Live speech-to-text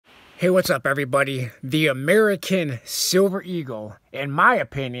Hey, what's up, everybody? The American Silver Eagle, in my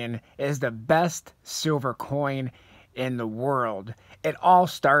opinion, is the best silver coin in the world. It all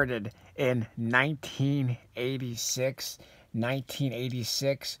started in 1986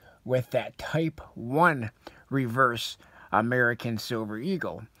 with that Type 1 reverse American Silver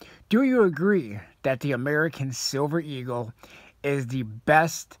Eagle. Do you agree that the American Silver Eagle is the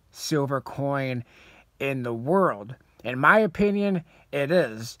best silver coin in the world? In my opinion, it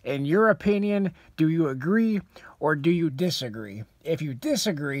is. In your opinion, do you agree or do you disagree? If you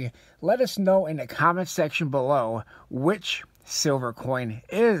disagree, let us know in the comment section below which silver coin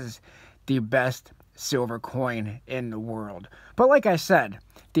is the best silver coin in the world. But like I said,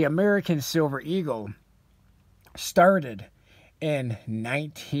 the American Silver Eagle started in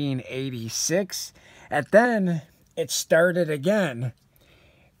 1986, and then it started again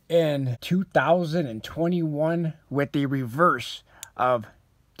in 2021 with the reverse of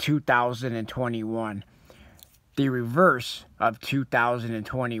 2021. The reverse of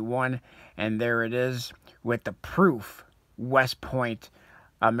 2021, and there it is with the proof West Point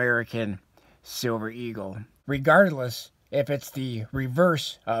American Silver Eagle. Regardless if it's the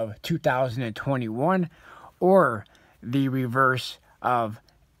reverse of 2021 or the reverse of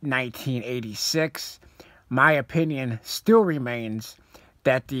 1986, my opinion still remains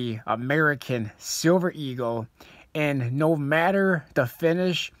that the American Silver Eagle, and no matter the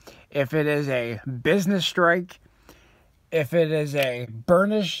finish, if it is a business strike, if it is a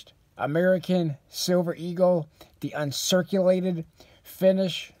burnished American Silver Eagle, the uncirculated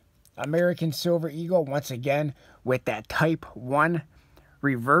finish American Silver Eagle, once again with that Type 1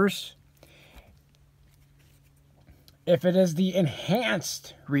 reverse, if it is the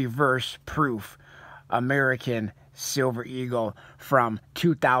enhanced reverse proof American Silver Eagle from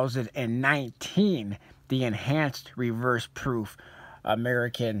 2019, the enhanced reverse proof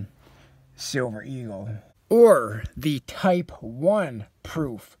American Silver Eagle, or the Type 1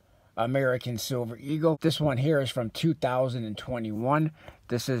 proof American Silver Eagle. This one here is from 2021.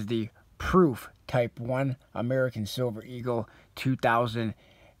 This is the proof Type 1 American Silver Eagle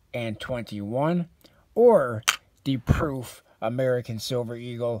 2021, or the proof American Silver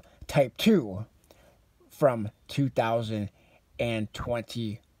Eagle Type 2 from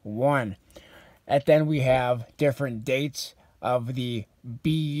 2021. And then we have different dates of the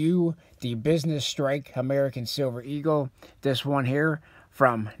BU, the Business Strike American Silver Eagle. This one here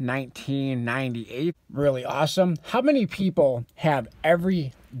from 1998. Really awesome. How many people have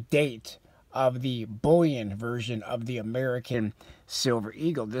every date of the bullion version of the American Silver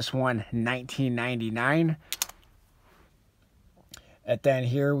Eagle? This one, 1999. And then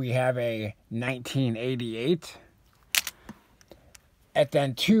here we have a 1988. And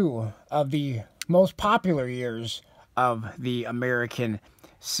then two of the most popular years of the American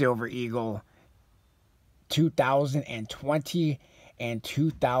Silver Eagle, 2020 and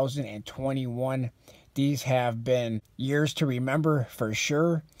 2021. These have been years to remember for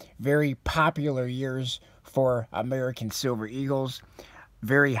sure. Very popular years for American Silver Eagles.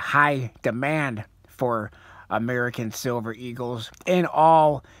 Very high demand for American Silver Eagles in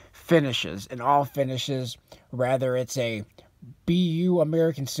all finishes. Whether it's a BU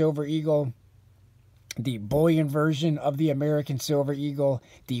American Silver Eagle, the bullion version of the American Silver Eagle,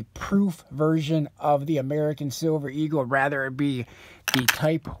 the proof version of the American Silver Eagle, rather it be the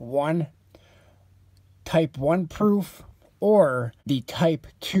Type 1 proof or the Type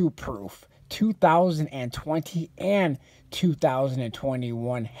 2 proof. 2020 and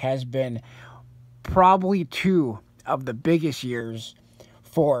 2021 has been probably two of the biggest years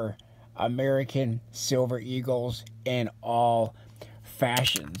for American Silver Eagles in all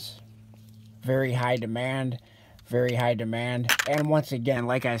fashions. Very high demand. And once again,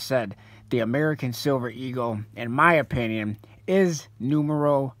 like I said, the American Silver Eagle, in my opinion, is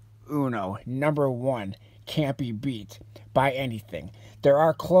numero uno, number one. Can't be beat by anything. There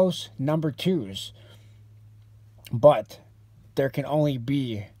are close number twos, but there can only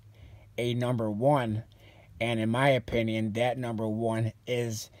be a number one, and in my opinion, that number one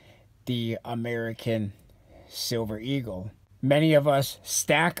is the American Silver Eagle. Many of us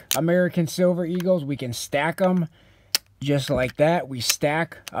stack American Silver Eagles. We can stack them just like that. We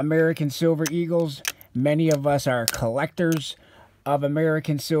stack American Silver Eagles. Many of us are collectors of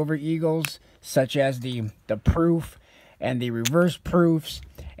American Silver Eagles, such as the proof and the reverse proofs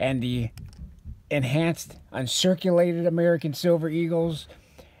and the enhanced uncirculated American Silver Eagles,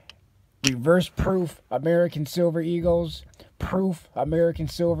 reverse proof American Silver Eagles, proof American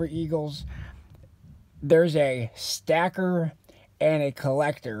Silver Eagles. There's a stacker and a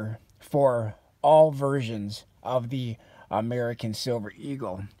collector for all versions of the American Silver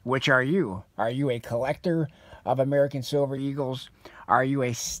Eagle. Which are you? Are you a collector of American Silver Eagles? Are you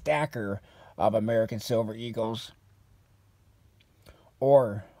a stacker of American Silver Eagles?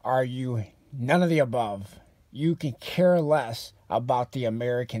 Or are you none of the above? You can care less about the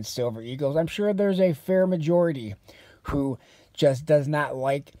American Silver Eagles. I'm sure there's a fair majority who just does not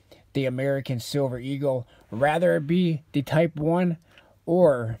like the American Silver Eagle, rather it be the Type 1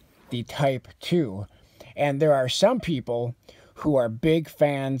 or the Type 2. And there are some people who are big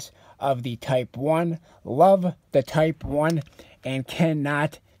fans of the Type 1, love the Type 1, and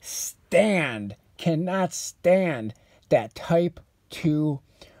cannot stand that Type 2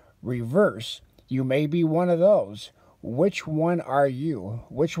 reverse. You may be one of those. Which one are you?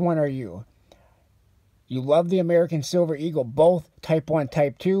 Which one are you? You love the American Silver Eagle, both Type 1,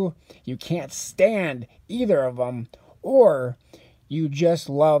 Type 2. You can't stand either of them. Or you just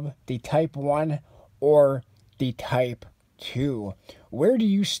love the Type 1 or the Type 2. Where do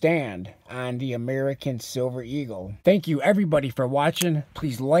you stand on the American Silver Eagle? Thank you everybody for watching.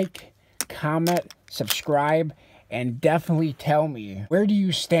 Please like, comment, subscribe, and definitely tell me, where do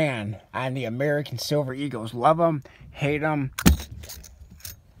you stand on the American Silver Eagles? Love them, hate them.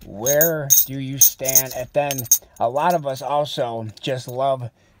 Where do you stand? And then a lot of us also just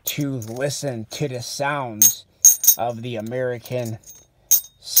love to listen to the sounds of the American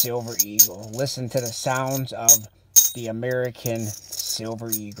Silver Eagle. Listen to the sounds of the American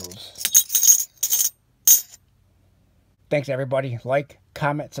Silver Eagles. Thanks everybody. Like,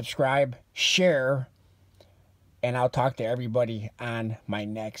 comment, subscribe, share, and I'll talk to everybody on my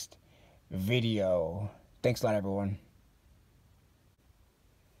next video. Thanks a lot, everyone.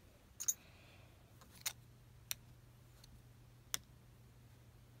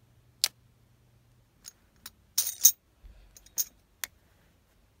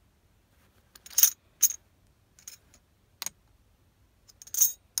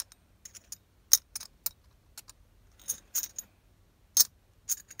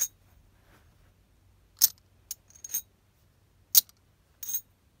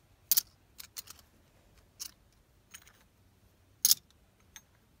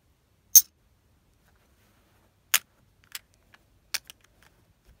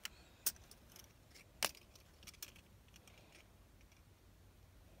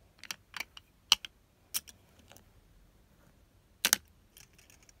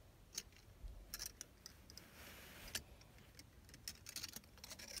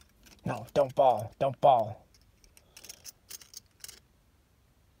 No, don't fall. Don't fall.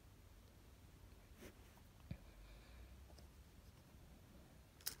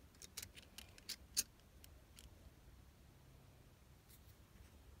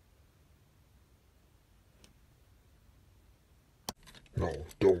 No,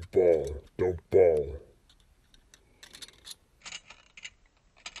 don't fall. Don't fall.